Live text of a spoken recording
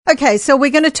Okay, so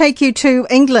we're going to take you to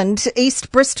England.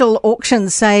 East Bristol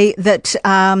auctions say that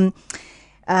a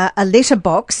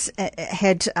letterbox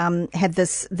had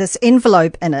this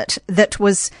envelope in it that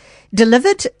was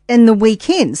delivered in the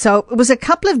weekend. So it was a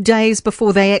couple of days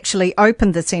before they actually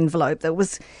opened this envelope.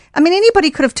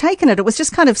 Anybody could have taken it. It was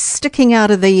just kind of sticking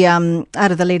out of the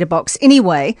letterbox.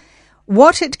 Anyway,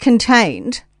 what it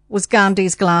contained was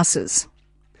Gandhi's glasses.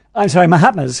 I'm sorry,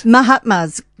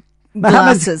 Mahatma's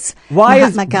glasses. Why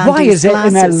is it glasses. in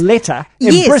a letter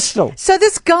in Bristol? So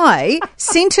this guy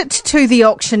sent it to the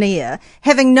auctioneer,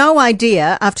 having no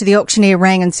idea after the auctioneer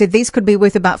rang and said these could be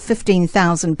worth about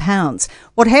 £15,000.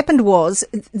 What happened was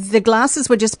the glasses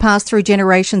were just passed through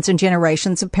generations and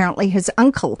generations. Apparently his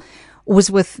uncle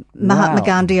was with Mahatma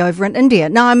Gandhi over in India.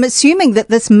 Now, I'm assuming that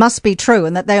this must be true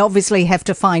and that they obviously have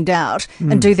to find out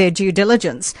and do their due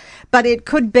diligence. But it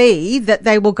could be that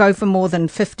they will go for more than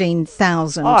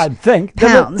 £15,000. I'd think.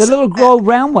 The little gold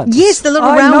round ones. Yes, the little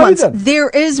round ones. Them. There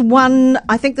is one,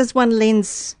 I think there's one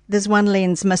lens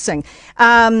missing.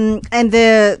 And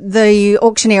the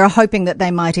auctioneer are hoping that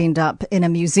they might end up in a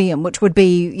museum, which would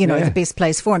be, the best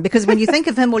place for him. Because when you think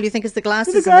of him, all you think is the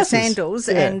glasses and the sandals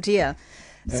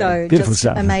So Beautiful just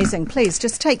stuff. amazing. Please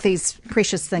just take these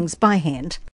precious things by hand.